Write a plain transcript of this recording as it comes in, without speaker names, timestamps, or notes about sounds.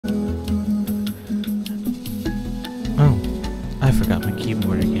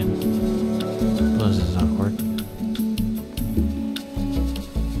keyboard again. Oh, this is awkward.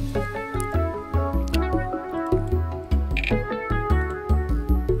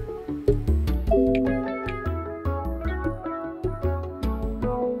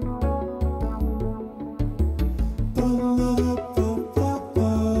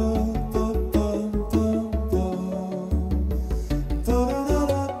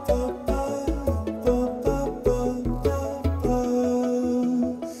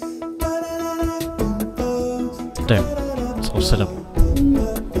 There, it's all set up.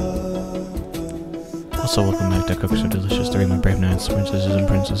 Also, welcome back to Cooks Are Delicious 3, my brave knights, princesses and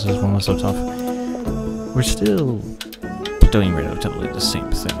princesses, one less tough. We're still doing relatively the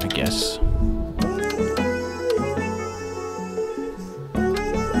same thing, I guess.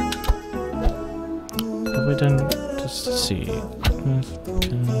 Have we done, just to see.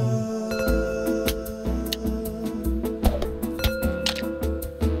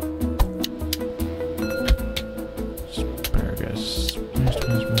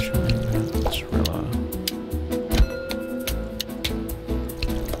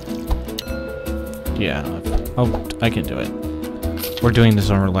 Yeah, I can do it. We're doing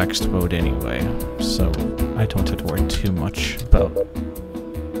this on relaxed mode anyway, so I don't have to worry too much about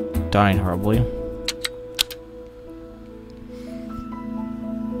dying horribly.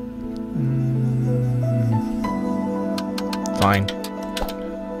 Fine.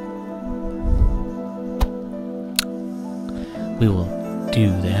 We will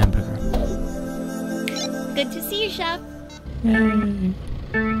do the hamburger. Good to see you, Chef. Yay.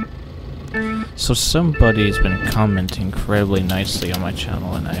 So somebody's been commenting incredibly nicely on my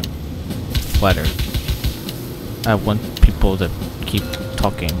channel, and I'm flattered. I want people to keep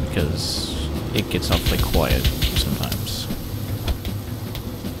talking because it gets awfully quiet sometimes.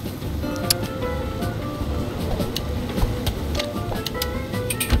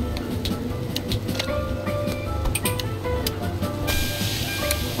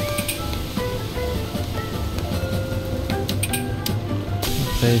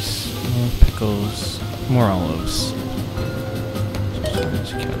 Face. More pickles, more olives.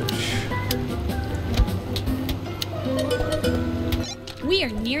 Cabbage. We are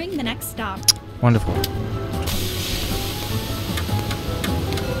nearing the next stop. Wonderful.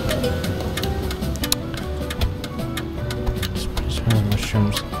 Smell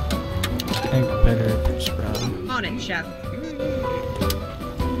mushrooms. Egg better sprout. On it, Chef.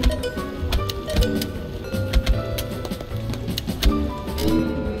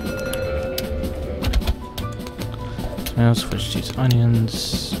 Now switch these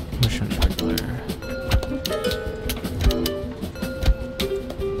onions, mushrooms regular.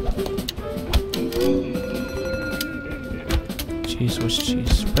 Cheese, Swiss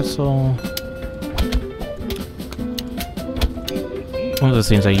cheese, pretzel. One of the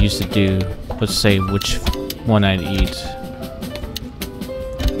things I used to do was say which one I'd eat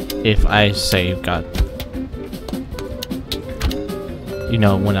if I say got, you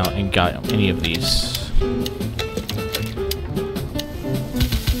know, went out and got any of these.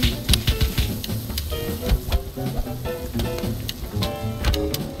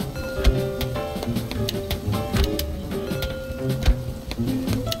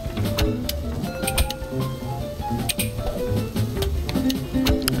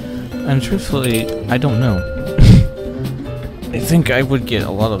 And truthfully, I don't know. I think I would get a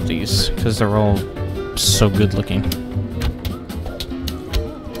lot of these, because they're all so good looking.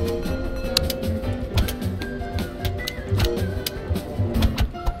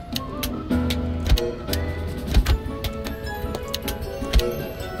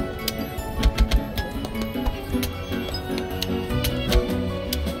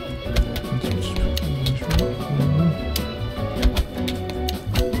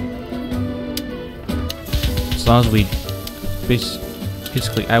 As long as we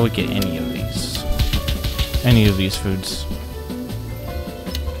basically I would get any of these foods.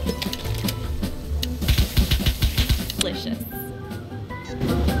 Delicious.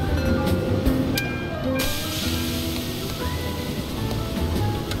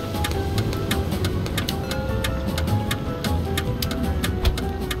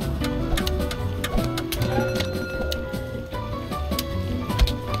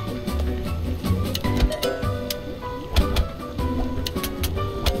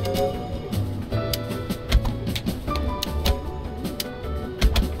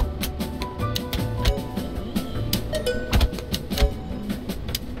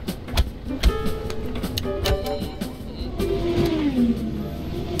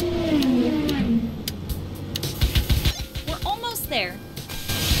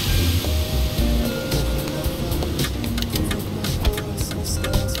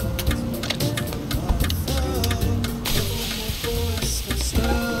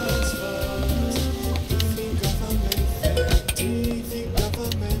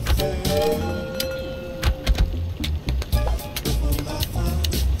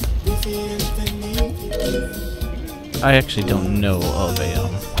 I actually don't know of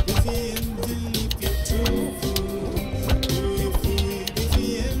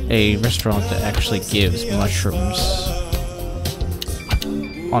a restaurant that actually gives mushrooms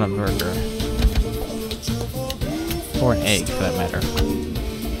on a burger. Or an egg, for that matter.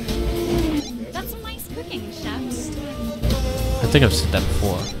 That's some nice cooking, Chef. I think I've said that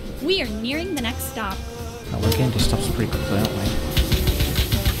before. We are nearing the next stop. Now, we're getting to stops pretty quickly, aren't we?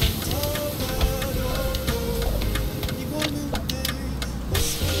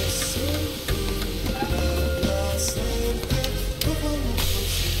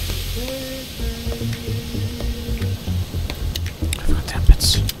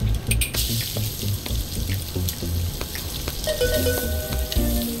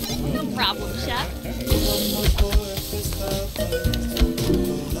 No problem, Chef.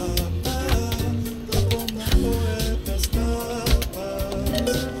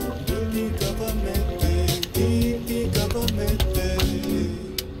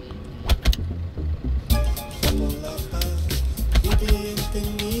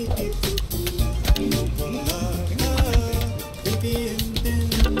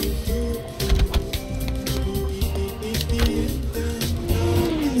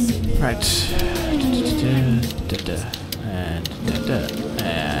 Right.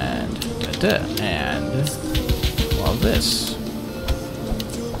 And all this.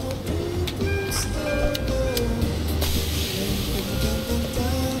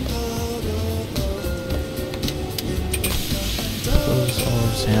 Those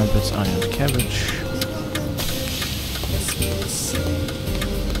olives, ham, bits, onions, cabbage.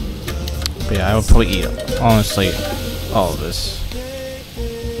 But yeah, I would probably eat, honestly, all of this.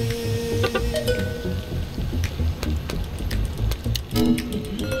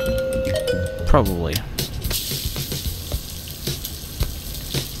 Probably.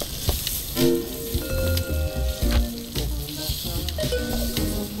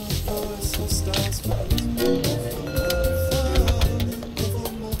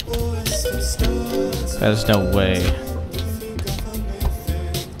 There's no way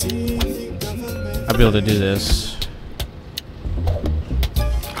I'll be able to do this.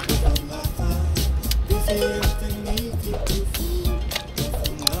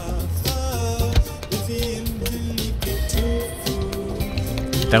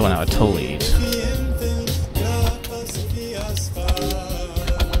 That one I would totally eat.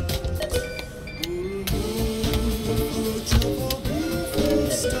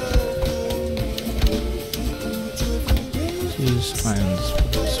 Please find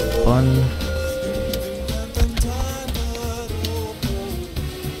this bun.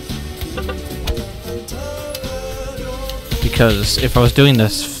 Because if I was doing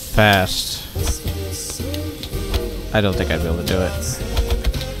this fast, I don't think I'd be able to do it.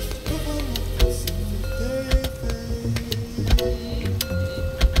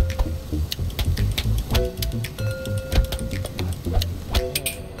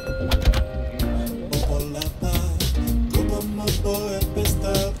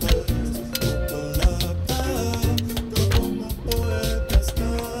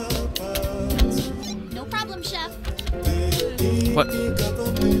 No problem, Chef. What?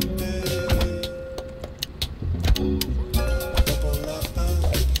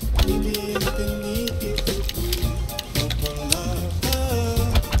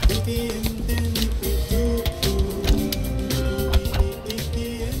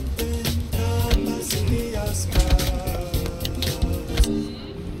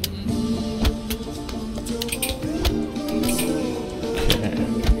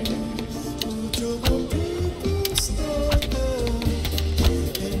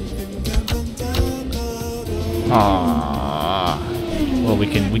 Ah, well, we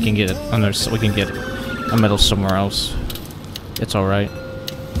can get it under. We can get a medal somewhere else. It's all right.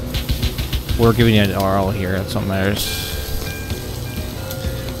 We're giving it our all here. That's what matters.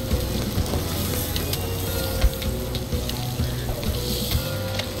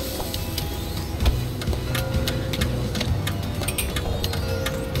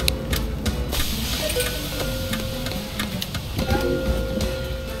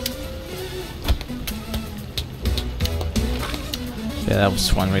 Yeah, that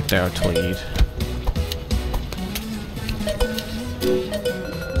was one right there. I'll totally eat.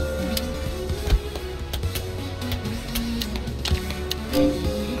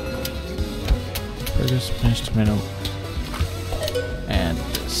 Burger, spinach, tomato, and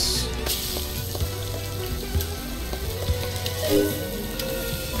this.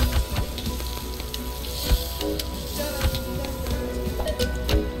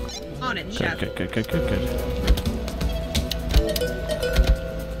 On it, Chef. Good.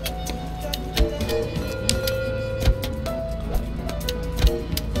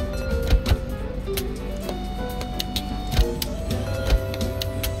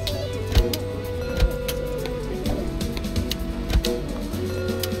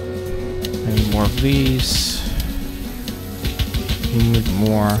 these. Need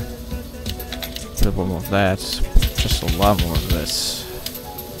more. A little more of that. Just a lot more of this.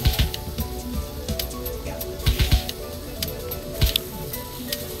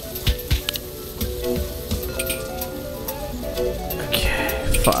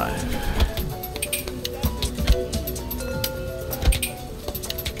 Okay, 5.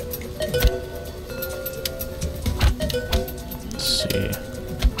 Let's see.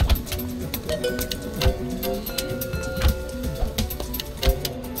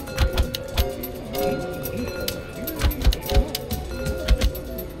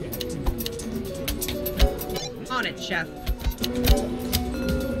 On it, chef.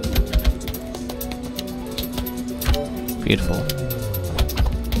 Beautiful.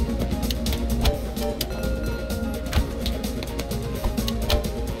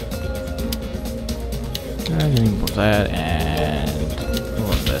 I need more of that and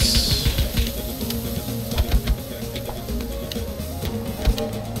more of this.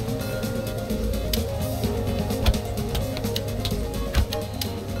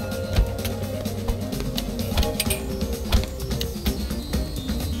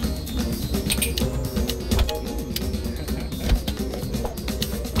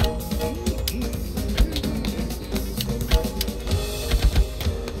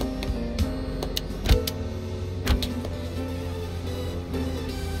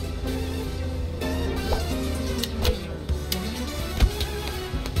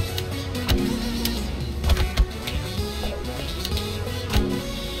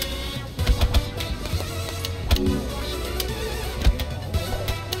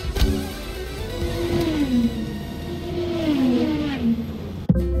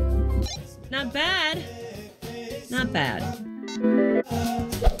 Not bad. Not bad.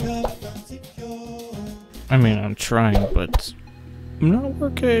 I mean, I'm trying, but I'm not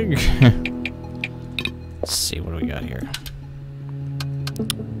working. Let's see, what do we got here?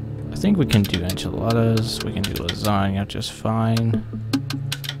 I think we can do enchiladas. We can do lasagna just fine.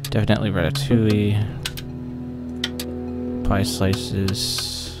 Definitely ratatouille. Pie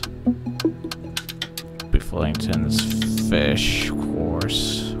slices. Beef Wellingtons. Fish, of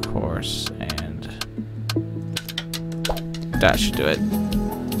course, and that should do it.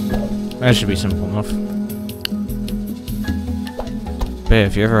 That should be simple enough. But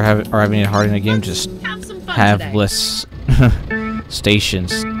if you ever are having it hard in a game, just Have some fun have today. less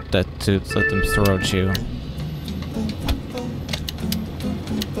stations that to let them throw at you.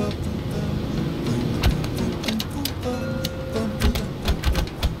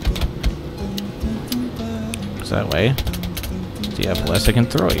 So that way, you have less that can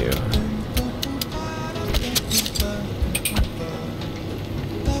throw you.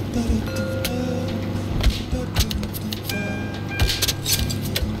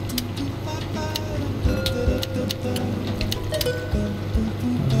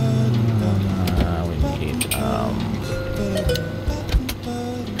 We need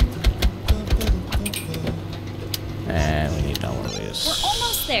and we need all of these. We're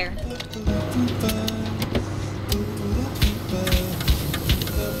almost there.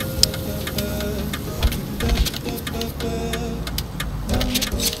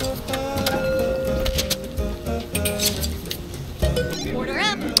 Order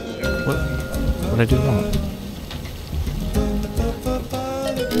up. What did I do wrong?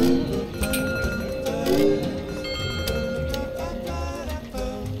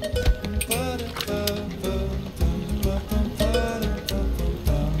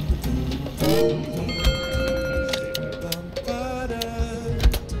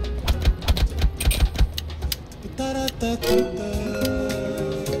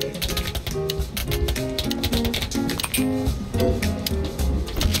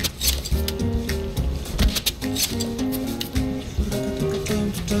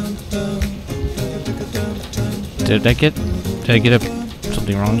 Did I get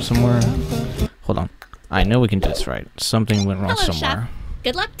something wrong somewhere? Hold on. I know we can do this right. Something went wrong Hello, somewhere. Chef.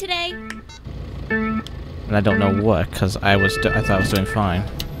 Good luck today. And I don't know what, because I thought I was doing fine.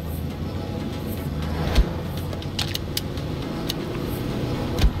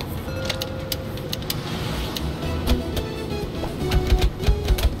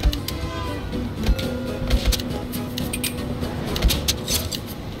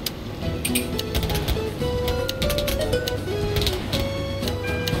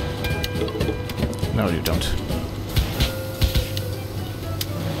 No, you don't.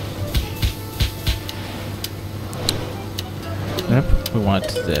 Yep, we want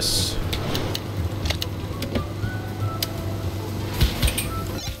this.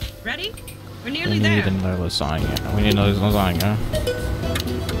 Ready? We're We nearly need there. another lasagna. We need another lasagna.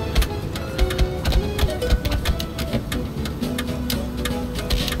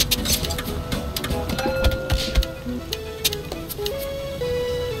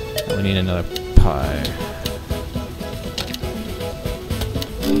 And we need another pie.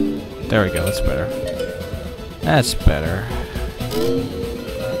 There we go, that's better. That's better.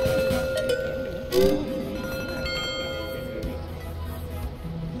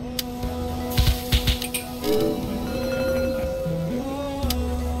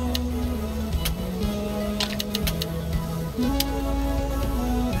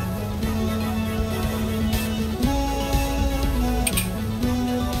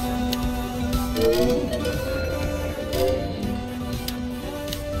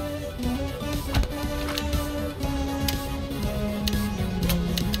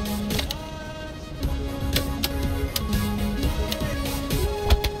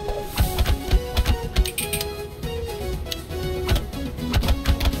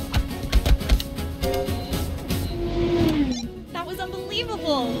 That was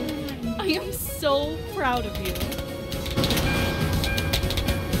unbelievable. I am so proud of you.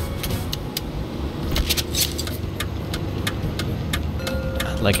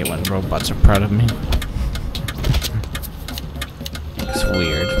 I like it when robots are proud of me. It's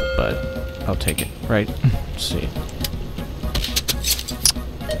weird, but I'll take it, right? Let's see.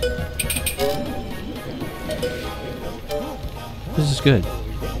 This is good.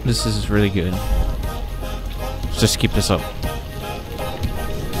 This is really good. Let's just keep this up.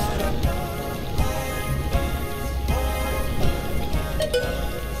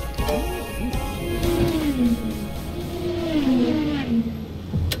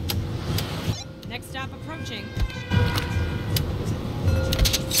 Next stop approaching.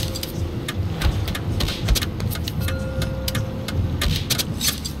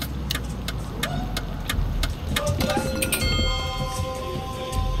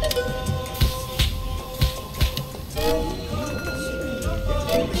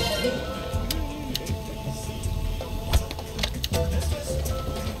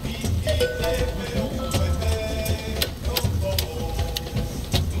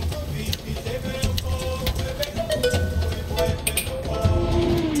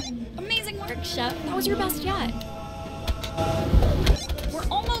 Amazing work, Chef. That was your best yet. We're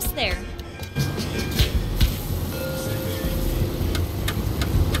almost there.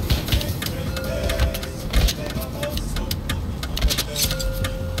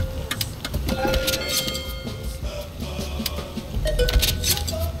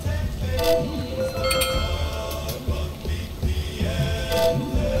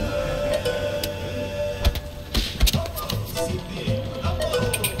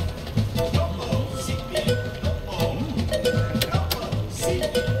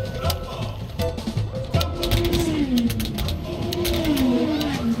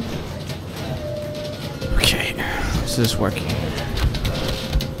 Okay, this is working.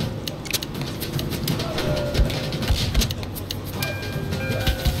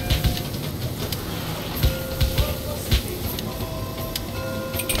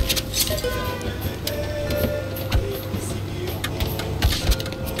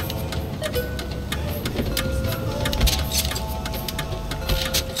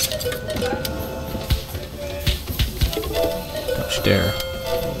 Don't you dare.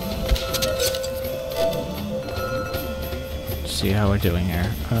 See how we're doing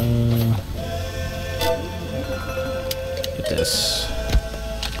here. Get this.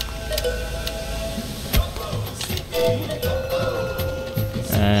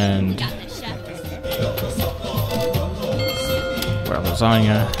 And Got this, Chef. for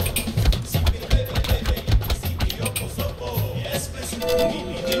lasagna.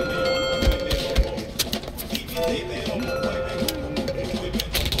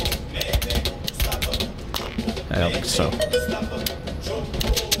 I don't think so.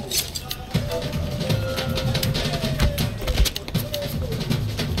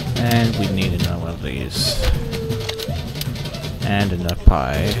 And we need another one of these. And enough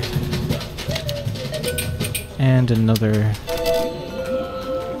pie. And another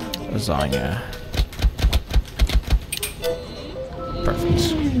lasagna.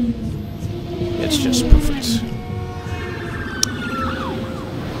 Perfect. It's just perfect.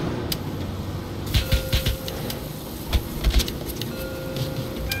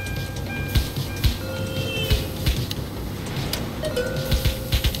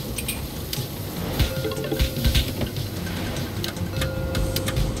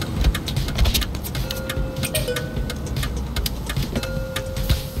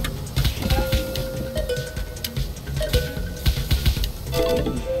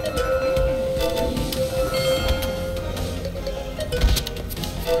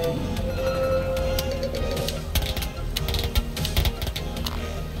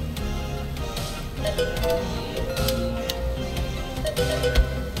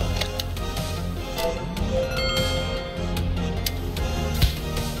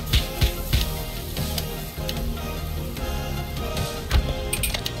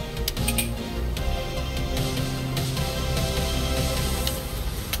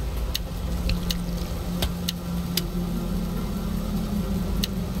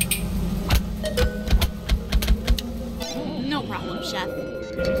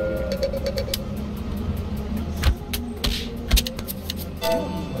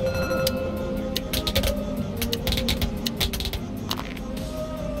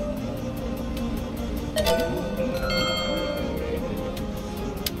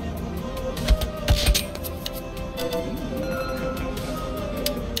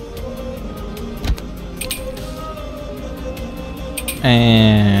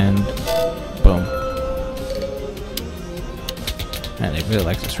 And boom. Man, they really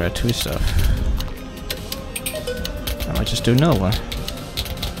like this Ratatouille stuff. I might just do another one.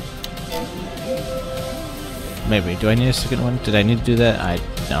 Maybe. Do I need a second one? Did I need to do that?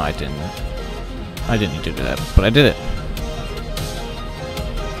 No, I didn't. I didn't need to do that, but I did it.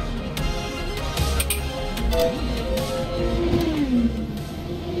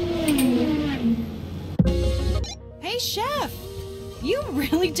 Hey, Chef! You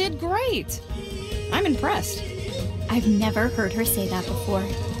really did great. I'm impressed. I've never heard her say that before.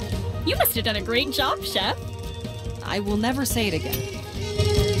 You must have done a great job, Chef. I will never say it again.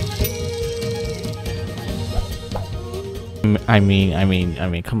 I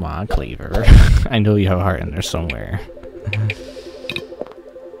mean, come on, Cleaver. I know you have a heart in there somewhere.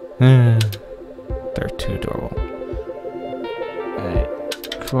 They're too adorable. Alright,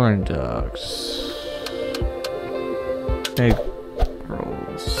 corn dogs. Egg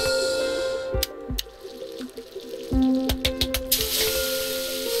rolls.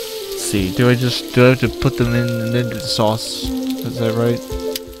 Let's see, do I have to put them in and then do the sauce? Is that right?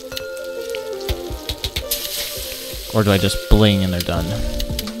 Or do I just bling and they're done?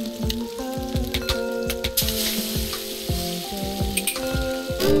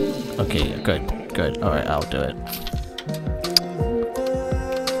 Okay, good. Alright, I'll do it.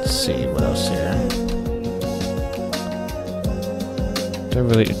 Let's see, what else here? They're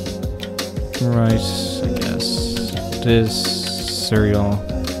really... rice, I guess. This, cereal,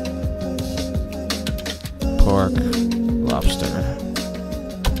 pork, lobster.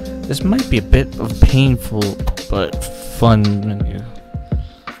 This might be a bit of painful, but fun menu,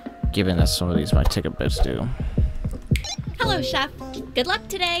 given that some of these might take a bit to do. Hello, Chef. Good luck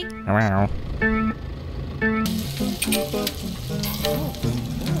today. Wow.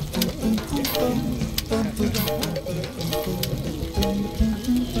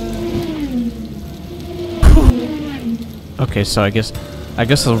 Okay, so I guess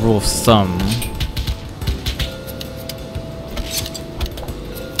the rule of thumb.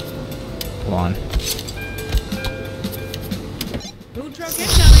 Come on. Food truck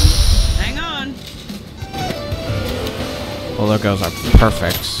incoming. Hang on. Well, there goes our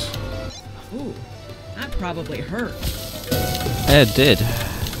perfects. Ooh, that probably hurt. It did.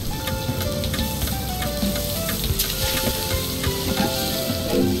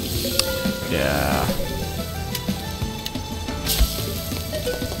 Yeah.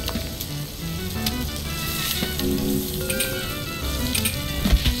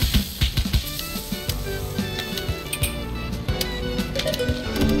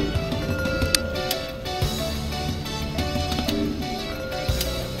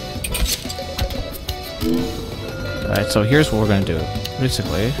 Alright, so here's what we're going to do.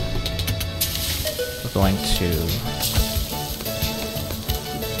 Basically, we're going to...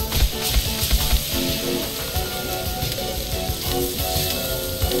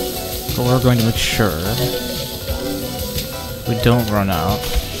 but we're going to make sure we don't run out.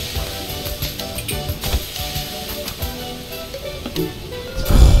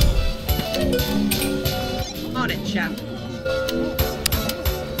 On it, Chef.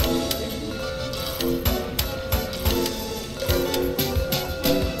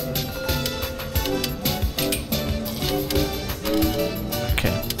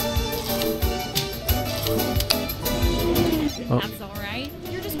 That's alright.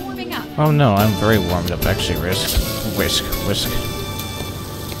 You're just warming up. Oh no, I'm very warmed up actually, whisk.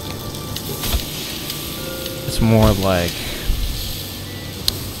 It's more like...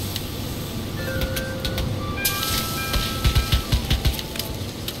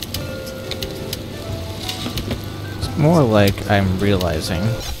 it's more like I'm realizing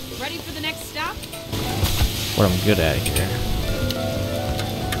Ready for the next stop? what I'm good at here.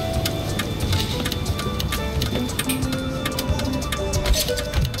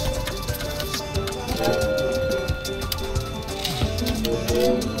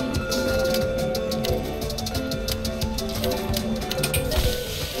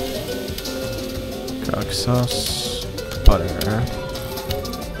 Garlic sauce, butter.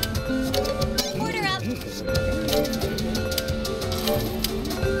 Order up.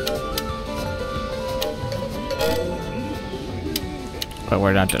 But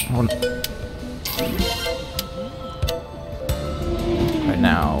we're not done. Hold on. Right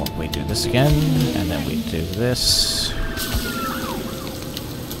now, we do this again, and then we do this.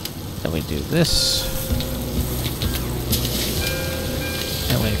 And we do this.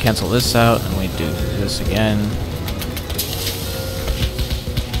 And we cancel this out, and we do this again.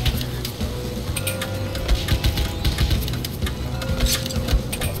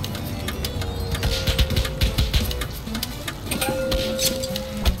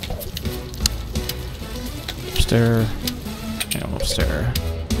 Upstairs. And upstairs.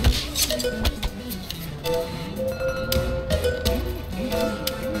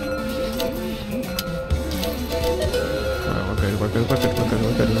 We're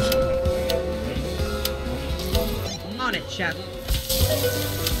good. On it, chef.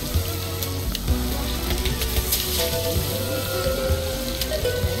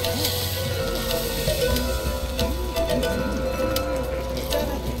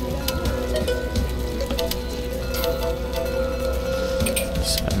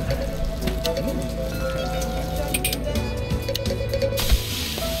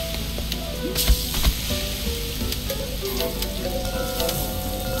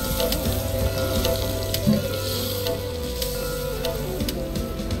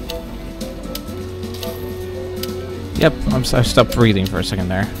 Yep, I stopped breathing for a second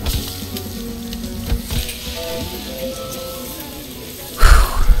there.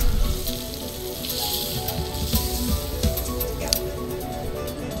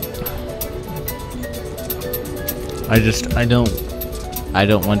 I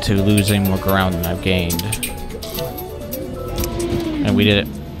don't want to lose any more ground than I've gained. And we did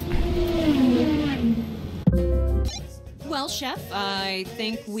it. Well, Chef, I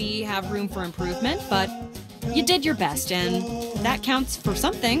think we have room for improvement, but you did your best, and that counts for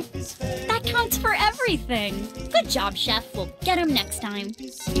something. That counts for everything. Good job, Chef. We'll get him next time.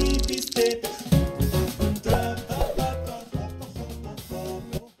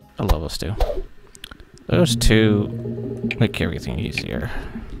 I love those two. Those two make everything easier.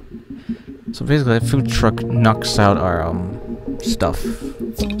 So basically, the food truck knocks out our stuff,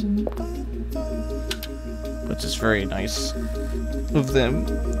 which is very nice of them.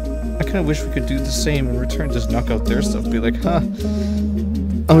 I kind of wish we could do the same in return, just knock out their stuff. Be like, huh?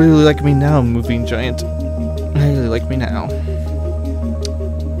 I really like me now, moving giant. I really like me now.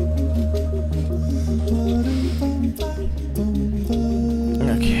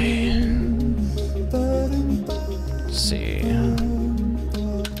 Okay. Let's see.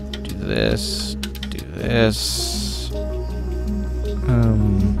 Do this. Do this.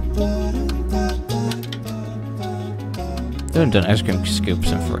 I haven't done ice cream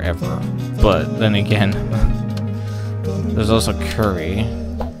scoops in forever, but then again, there's also curry.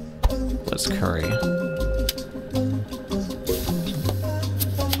 What's curry?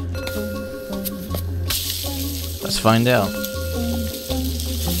 Let's find out.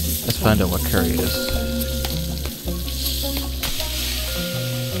 Let's find out what curry is.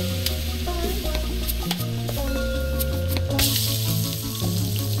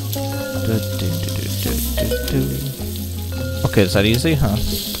 Okay, is that easy, huh?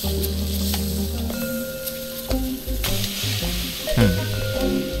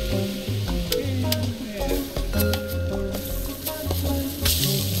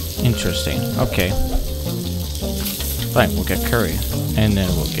 Interesting. Okay. Fine, we'll get curry. And then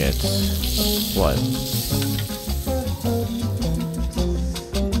we'll get... what?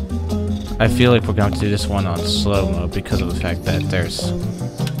 I feel like we're going to do this one on slow mode because of the fact that there's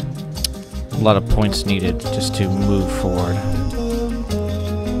a lot of points needed just to move forward.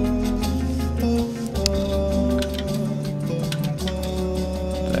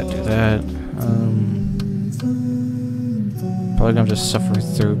 That probably gonna just suffer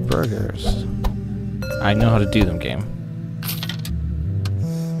through burgers. I know how to do them, game.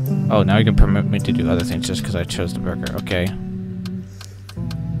 Oh, now you can permit me to do other things just because I chose the burger. Okay.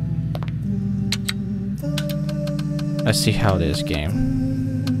 I see how it is, game.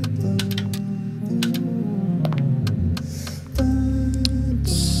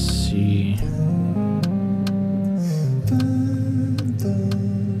 Let's see.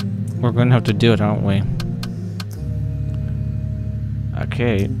 We're going to have to do it, aren't we?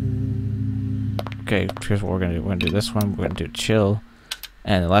 Okay. Okay, here's what we're going to do. We're going to do this one. We're going to do chill.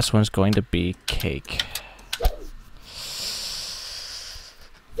 And the last one's going to be cake.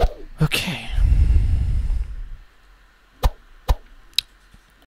 Okay.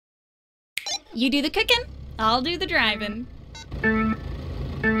 You do the cooking, I'll do the driving.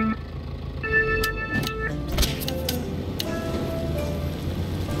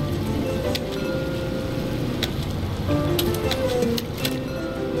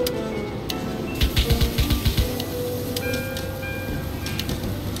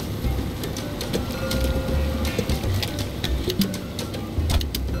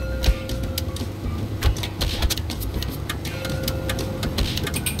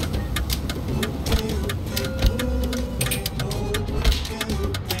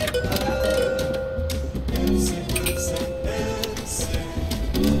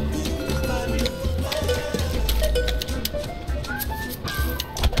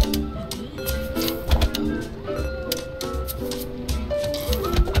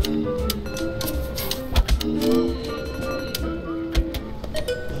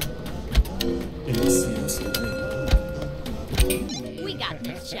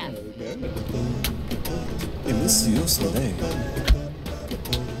 Delicioso day.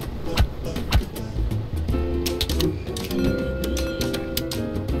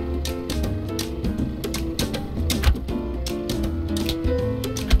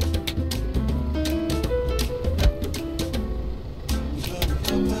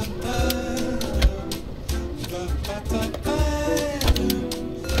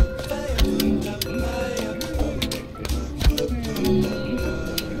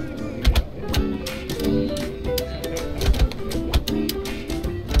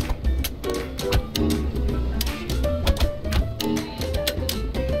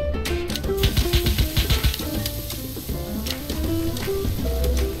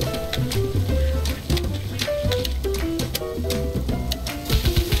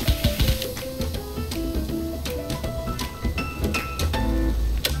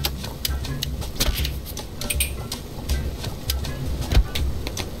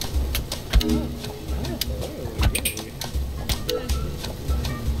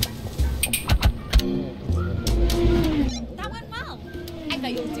 That went well. I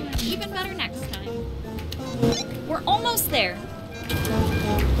bet you'll do even better next time. We're almost there.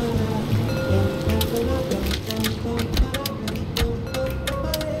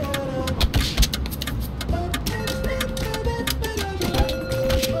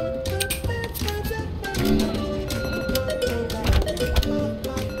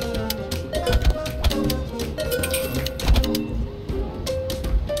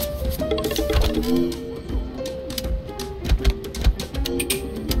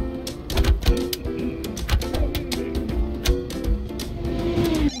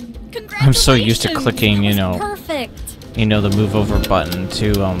 I'm so used to clicking, you know, Perfect. the move over button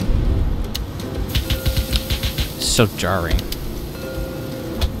to, so jarring.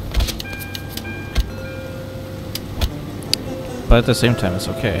 But at the same time, it's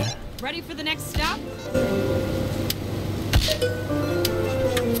okay. Ready for the next stop?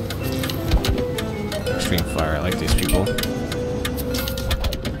 Extreme Fire, I like these people.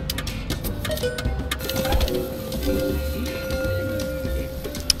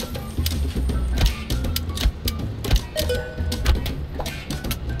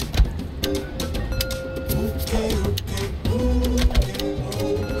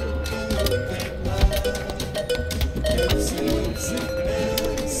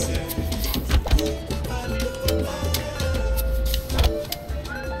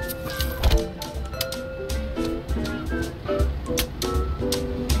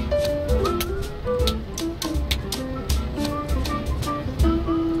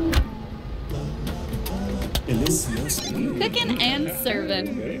 Cooking and serving.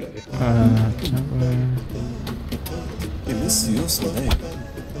 Delicioso day.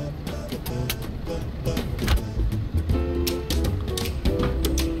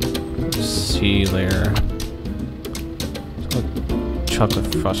 Sea layer.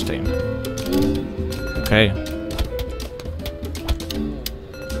 Chocolate frosting. Okay.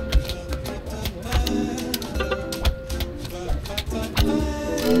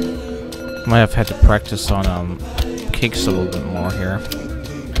 Might have had to practice on cakes a little bit more here.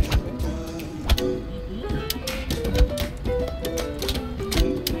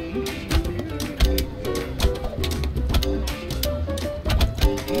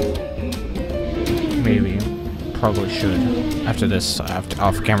 Maybe. Probably should. After this,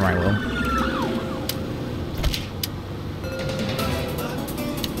 off camera I will.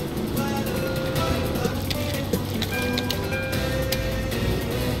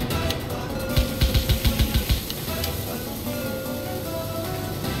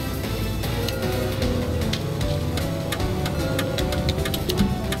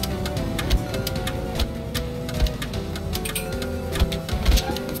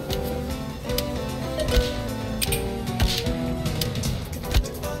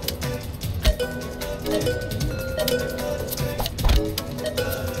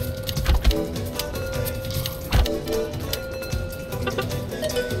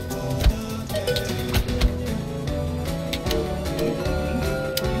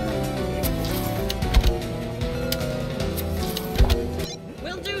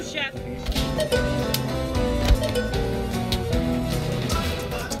 Will do, chef.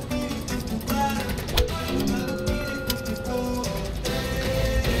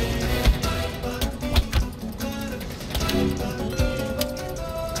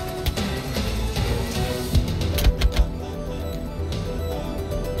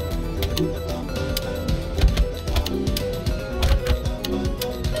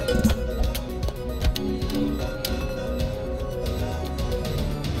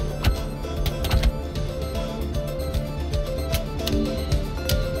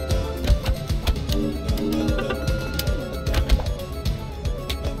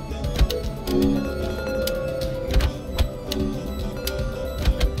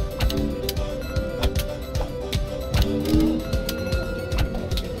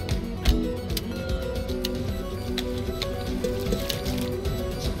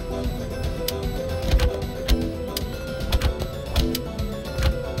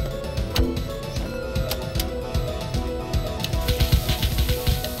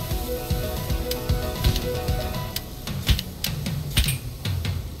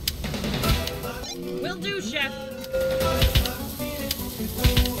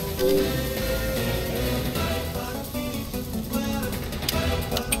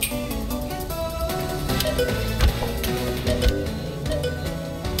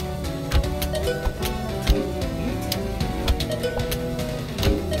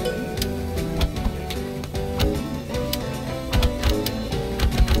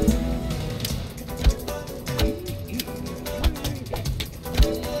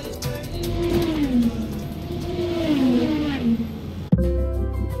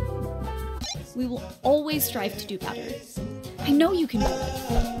 We will always strive to do better. I know you can do it.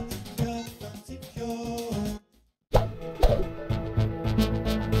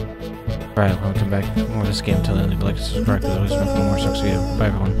 Alright, welcome back. More of this game until the end. Like, subscribe, because always for more sucks. Bye,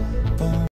 everyone.